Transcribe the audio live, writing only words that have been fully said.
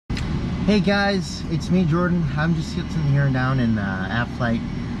Hey guys, it's me Jordan. I'm just sitting here down in app flight.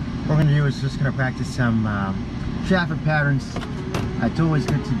 What we're going to do is just going to practice some traffic patterns. It's always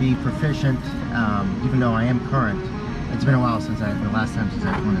good to be proficient, even though I am current. It's been a while since the last time since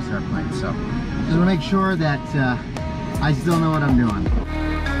I've flown this airplane, so just want to make sure that I still know what I'm doing.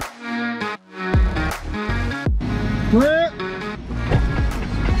 Clear!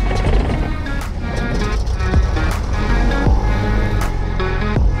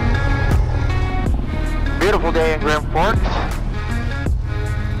 Beautiful day in Grand Forks.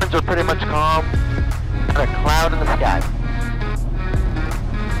 Winds are pretty much calm. Not a cloud in the sky.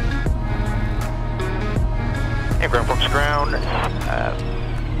 Hey, Grand Forks ground.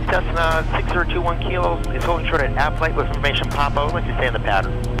 Cessna 6021 Kilo is holding short at app flight with information pop-o. Like you say in the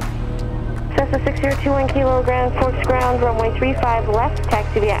pattern. Cessna 6021 Kilo, Grand Forks ground, runway 35 left,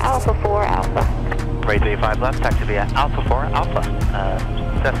 taxi via Alpha 4 Alpha. Runway 35 left, taxi via Alpha 4 Alpha.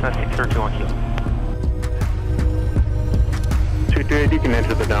 Cessna 6021 Kilo. 228, you can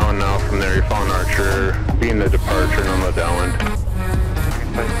enter the downwind now. From there, you're following Archer, being the departure and on the downwind.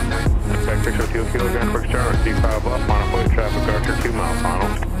 Back 602 Kilo, Grand Forks tower, 35 left, modified traffic, Archer 2 mile final.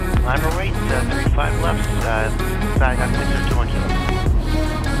 Climber weight, 35 left, side on 6021 Kilo.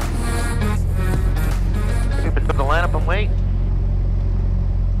 Put the line up and wait.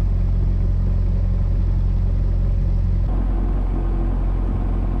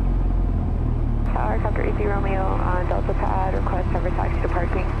 Tower, Copter 80 Romeo on Delta Pad, request hover taxi to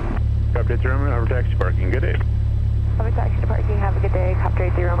parking. Copter 80 Romeo, hover taxi parking, good day. Hover taxi to parking, have a good day, Copter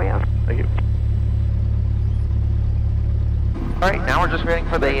 80 Romeo. Thank you. Alright, now we're just waiting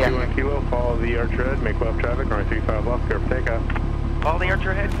for the... 21 Kilo, follow the Archer head, make left traffic, runway 35 left, clear for takeoff. Follow the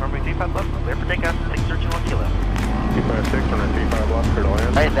Archer head, runway 35 left, clear for takeoff, 6021 Kilo. 256, runway 35 left, clear to land.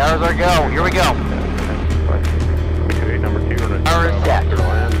 Alright, there's our go. Here we go. 228, number 2, runway 35 Power is left, set. clear to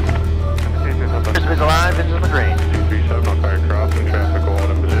land. Just visualize into the green. 237, I'll fire crossing, traffic will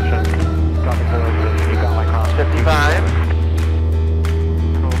hold in position. Copy 4, you got my cross. 55.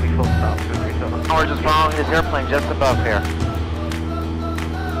 Will be full stop, 237. We're just following this airplane just above here.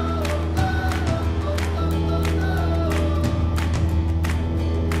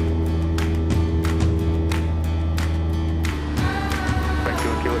 Back 2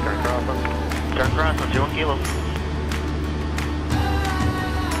 Kilo, turn crossing. Turn cross on 21 Kilo.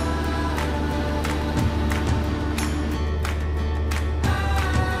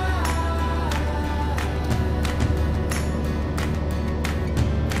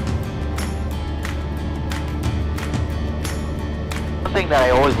 One thing that I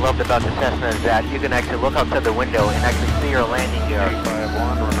always loved about the Cessna is that you can actually look outside the window and actually see your landing gear.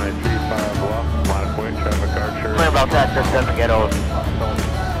 351, runway 35 left, modified traffic Archer. Something about that just doesn't get old.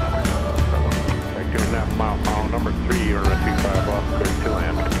 Back 2.5 mile final, number 3, runway 35 left, clear to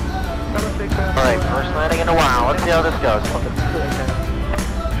land. Alright, first landing in a while. Let's see how this goes.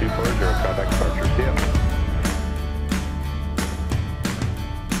 240, contact Archer, see ya.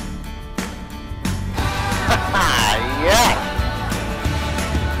 Yes!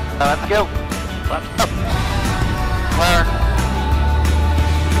 Let's go. Let's go. Clear.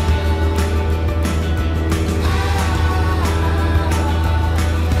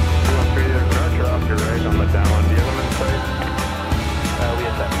 Archer off your right on the downwind. Do you have them in sight? We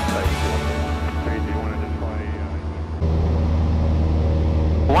have that in sight. Do you want to just fly?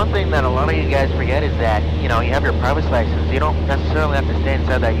 One thing that a lot of you guys forget is that, you know, you have your privacy license. You don't necessarily have to stay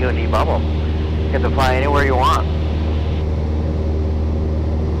inside that UND bubble. You get to fly anywhere you want.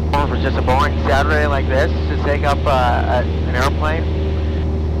 Or if it's just a boring Saturday like this, just take up an airplane,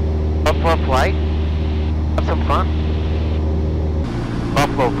 up for a flight, have some fun.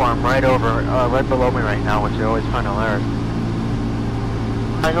 Buffalo Farm right below me right now, which I always find hilarious.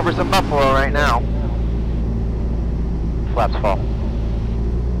 Flying over some buffalo right now. Flaps full.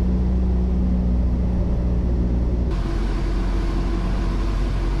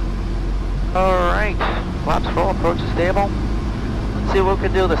 Alright, flaps full, approach is stable. Let's see what we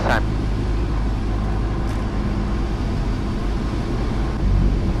can do this time.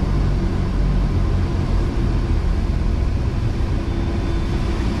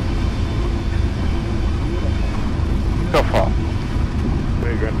 Go full.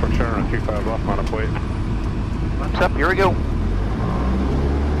 Wait, Grand Forks turn on 25 left, modified. Flaps up, here we go.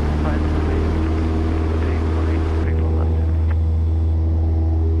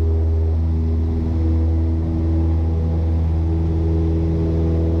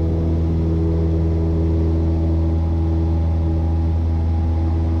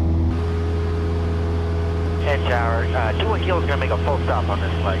 Tower, 21 Kilo is going to make a full stop on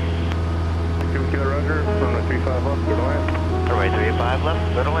this flight. 2 Kilo Roger, runway 35 left, good to land. Runway 35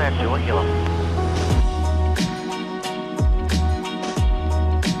 left, clear to land, 21 kilo.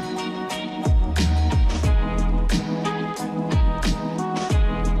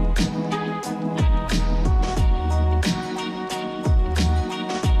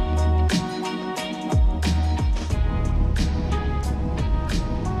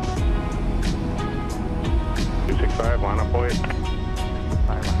 Line up point.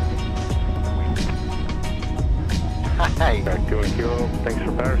 Hi. Back 2 kilo. Thanks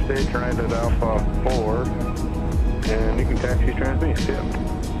for power stage. Right at Alpha 4. And you can taxi transmit. Yep.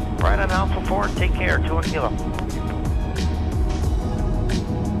 Right on Alpha 4, take care, 21 kilo.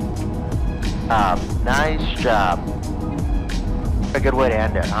 Nice job. A good way to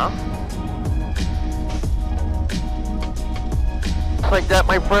end it, huh? Just like that,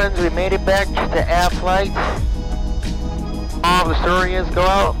 my friends, we made it back to the aft flight. All the story is go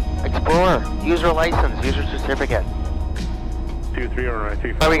out, explore, use your license, use your certificate. 23 or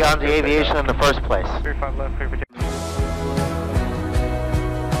 95. How we got into aviation in the first place. 35 left,